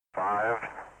5,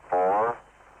 4,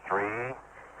 3,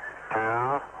 2,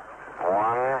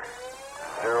 1,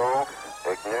 0,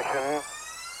 ignition,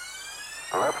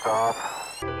 liftoff.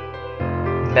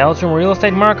 Belgium real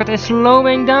estate market is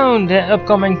slowing down. The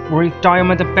upcoming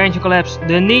retirement and pension collapse,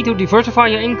 the need to diversify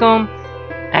your income,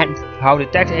 and how the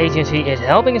tax agency is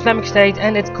helping Islamic State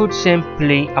and it could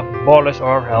simply abolish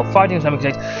or help fighting Islamic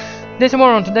State. This and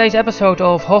more on today's episode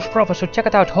of Hofprofit, so check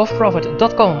it out,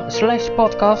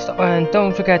 hofprofit.com/podcast, and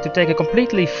don't forget to take a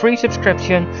completely free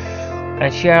subscription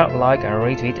and share, like and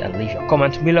retweet and leave your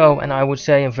comment below, and I would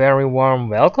say a very warm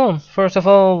welcome. First of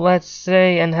all, let's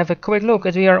say and have a quick look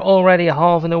as we are already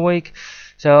half in the week,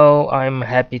 so I'm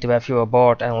happy to have you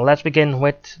aboard, and let's begin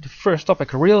with the first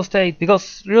topic, real estate,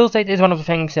 because real estate is one of the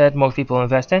things that most people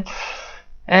invest in,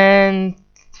 and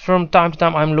from time to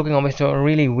time I'm looking always to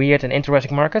really weird and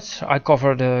interesting markets. I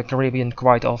cover the Caribbean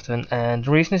quite often, and the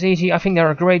reason is easy. I think there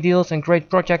are great deals and great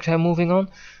projects moving on.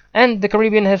 And the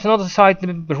Caribbean has another side,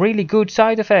 a really good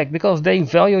side effect, because they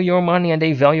value your money and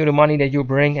they value the money that you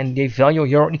bring and they value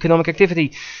your economic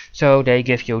activity. So they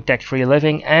give you tax-free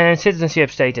living and citizenship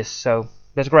status, so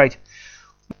that's great.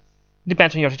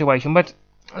 Depends on your situation, but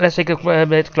let's take a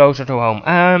bit closer to home.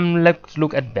 Let's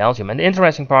look at Belgium. And the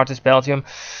interesting part is Belgium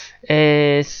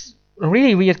is a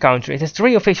really weird country. It has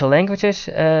 3 official languages,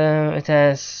 it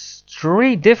has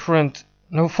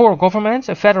 4 governments,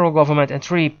 a federal government and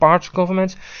 3 parts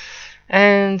governments.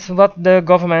 And what the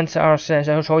governments are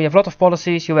saying, so you have a lot of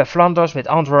policies. You have Flanders with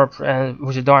Antwerp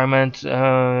with the diamond,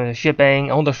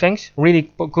 shipping, all those things, really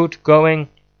good going.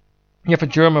 You have a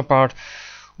German part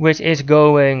which is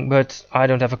going, but I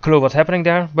don't have a clue what's happening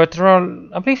there. But there are,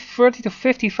 I believe, 30 to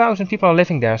 50,000 people are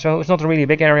living there, so it's not a really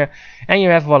big area. And you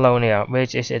have Wallonia,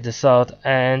 which is at the south,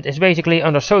 and it's basically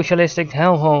under socialistic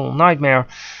hellhole nightmare,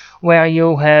 where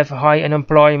you have high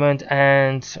unemployment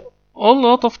and a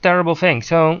lot of terrible things.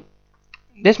 So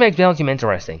this makes Belgium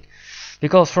interesting,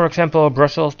 because for example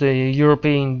Brussels, the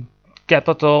European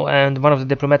capital and one of the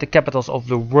diplomatic capitals of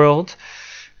the world,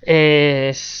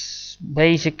 is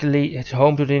basically, it's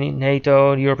home to the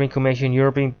NATO, the European Commission,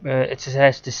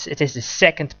 it is the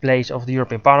second place of the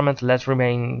European Parliament. Let's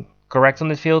remain correct on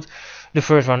this field. The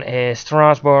first one is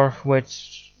Strasbourg,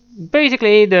 which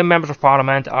basically the members of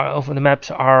parliament of the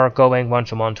maps are going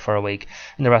once a month for a week,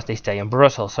 and the rest they stay in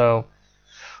Brussels. So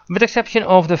with the exception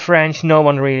of the French, no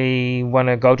one really want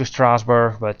to go to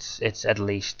Strasbourg, but it's at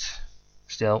least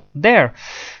still there.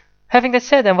 Having that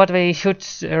said, and what we should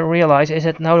realize is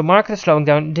that now the market is slowing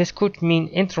down, this could mean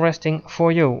interesting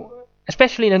for you.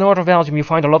 Especially in the north of Belgium, you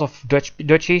find a lot of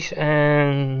Dutchies,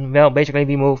 and well, basically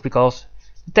we move because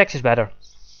the tax is better.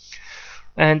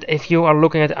 And if you are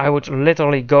looking at, I would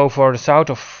literally go for the south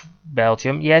of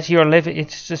Belgium. Yes, you're living,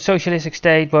 it's a socialistic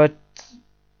state, but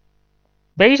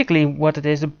basically what it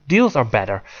is, the deals are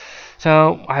better.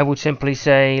 So I would simply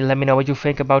say, let me know what you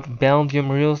think about Belgium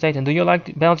real estate, and do you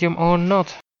like Belgium or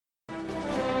not?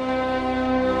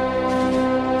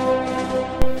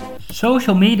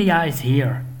 Social media is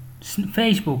here.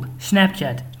 Facebook,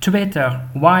 Snapchat, Twitter,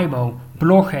 Weibo,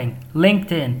 blogging,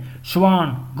 LinkedIn,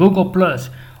 Swan, Google+.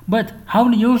 But how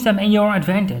to use them in your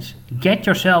advantage? Get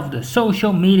yourself the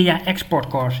social media export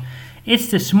course. It's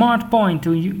the smart point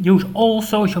to use all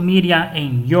social media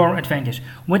in your advantage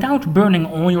without burning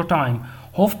all your time.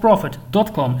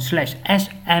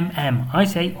 Hofprofit.com/SMM. I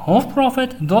say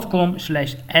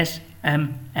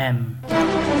hofprofit.com/SMM.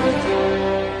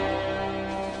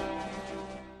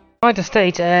 The United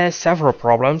States has several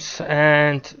problems,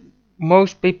 and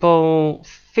most people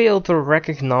fail to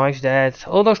recognize that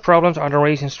all those problems are the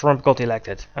reasons Trump got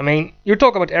elected. I mean, you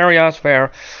talk about areas where...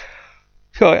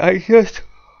 I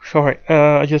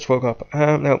just woke up.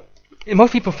 No,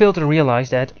 most people fail to realize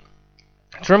that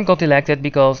Trump got elected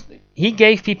because he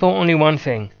gave people only one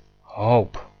thing: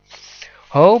 hope.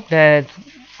 Hope that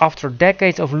after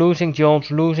decades of losing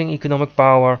jobs, losing economic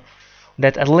power,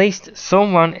 that at least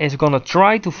someone is gonna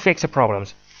try to fix the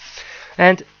problems.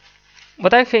 And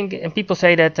what I think, and people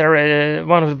say that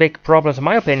one of the big problems, in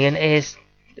my opinion, is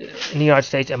in the United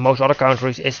States and most other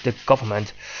countries, is the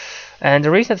government. And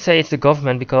the reason I say it's the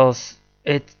government because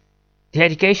the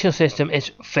education system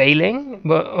is failing.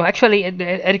 Well, actually,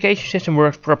 the education system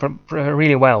works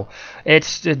really well.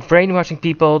 It's brainwashing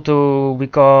people to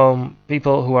become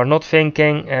people who are not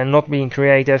thinking and not being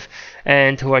creative,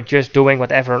 and who are just doing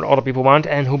whatever other people want,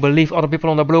 and who believe other people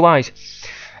on their blue eyes.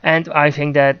 And I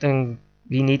think that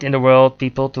we need in the world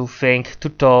people to think, to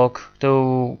talk,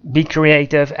 to be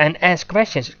creative and ask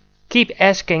questions. Keep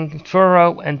asking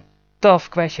thorough and tough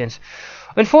questions.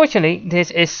 Unfortunately, this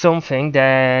is something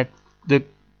that the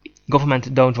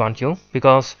government don't want you,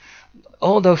 because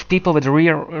all those people with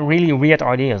really weird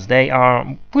ideas, they are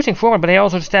pushing forward, but they're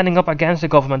also standing up against the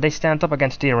government. They stand up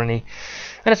against tyranny,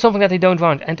 and it's something that they don't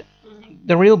want. And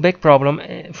the real big problem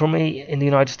for me in the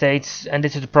United States, and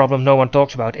this is the problem no one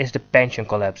talks about, is the pension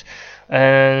collapse.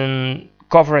 And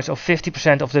coverage of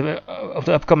 50% of the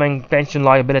upcoming pension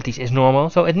liabilities is normal.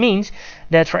 So it means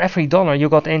that for every dollar you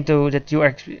got into that you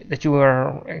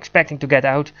are expecting to get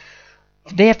out,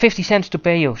 they have 50 cents to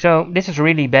pay you. So this is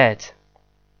really bad.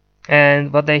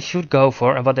 And what they should go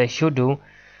for and what they should do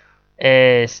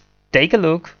is take a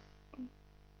look,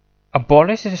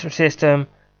 abolish the system,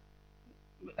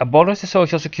 abolish the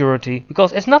social security,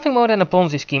 because it's nothing more than a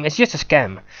Ponzi scheme. It's just a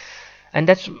scam. And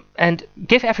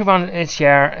give everyone a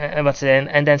share and what's in,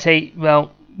 and then say,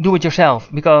 well, do it yourself,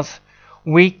 because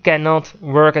we cannot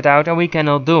work it out and we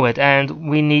cannot do it, and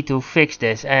we need to fix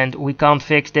this, and we can't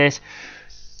fix this.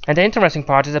 And the interesting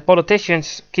part is that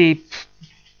politicians keep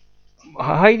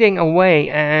hiding away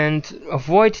and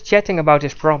avoid chatting about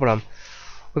this problem,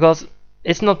 because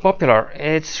it's not popular.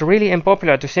 It's really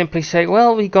unpopular to simply say,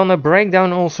 well, we're gonna break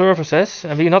down all services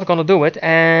and we're not gonna do it,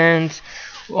 and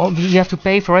you have to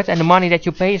pay for it, and the money that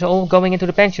you pay is all going into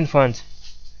the pension fund.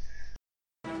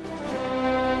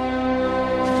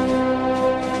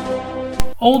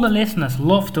 All the listeners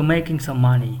love to making some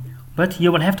money, but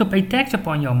you will have to pay tax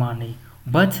upon your money.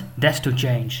 But that's to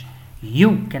change.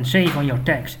 You can save on your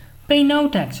tax. Pay no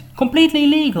tax, completely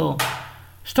legal.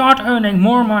 Start earning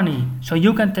more money so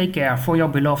you can take care for your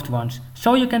beloved ones,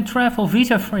 so you can travel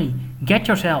visa-free. Get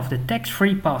yourself the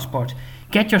tax-free passport.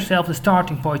 Get yourself the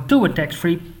starting point to a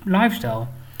tax-free lifestyle.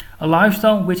 A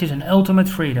lifestyle which is an ultimate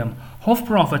freedom.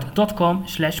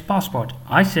 hofprofit.com/passport.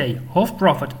 I say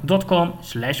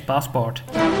hofprofit.com/passport.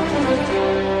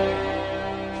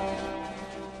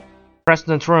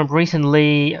 President Trump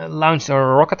recently launched a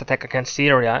rocket attack against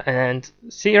Syria, and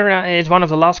Syria is one of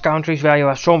the last countries where you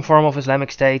have some form of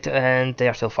Islamic State, and they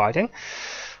are still fighting.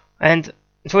 And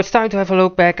so it's time to have a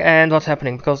look back and what's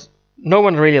happening, because no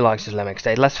one really likes Islamic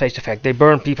State. Let's face the fact, they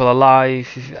burn people alive.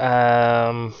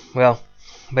 Well,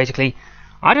 basically,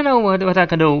 I don't know what I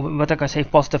can do, what I can say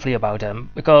positively about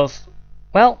them, because,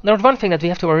 well, there's one thing that we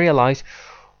have to realize.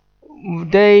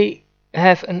 They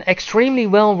have an extremely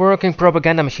well working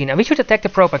propaganda machine, and we should attack the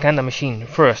propaganda machine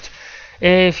first.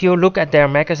 If you look at their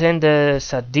magazine, the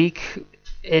Sadiq,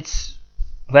 it's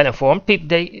well informed. People,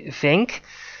 they think,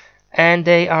 and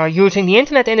they are using the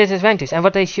internet in its advantage. And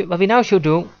what we now should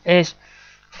do is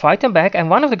fight them back. And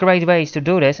one of the great ways to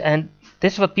do this, and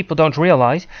this is what people don't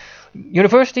realize,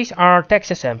 universities are tax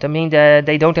exempt. I mean that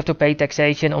they don't have to pay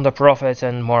taxation on the profits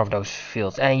and more of those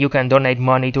fields, and you can donate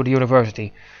money to the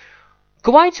university.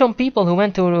 Quite some people who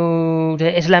went to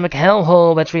the Islamic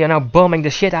hellhole, which we are now bombing the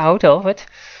shit out of it,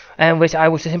 and which I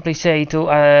would simply say to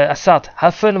Assad,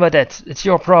 have fun with it, it's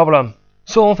your problem,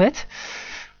 solve it.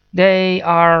 They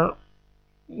are,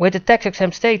 with the tax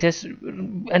exempt status,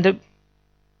 and the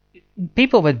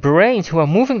people with brains who are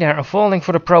moving there and falling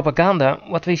for the propaganda,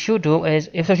 what we should do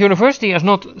is, if the university is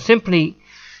not simply,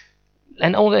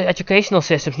 and all the educational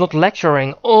systems not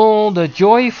lecturing all the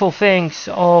joyful things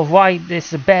of why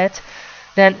this is bad,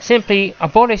 then simply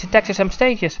abolish the tax exempt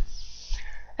status.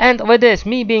 And with this,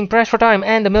 me being pressed for time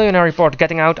and the Millionaire Report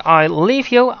getting out, I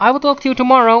leave you. I will talk to you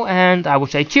tomorrow, and I would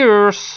say cheers!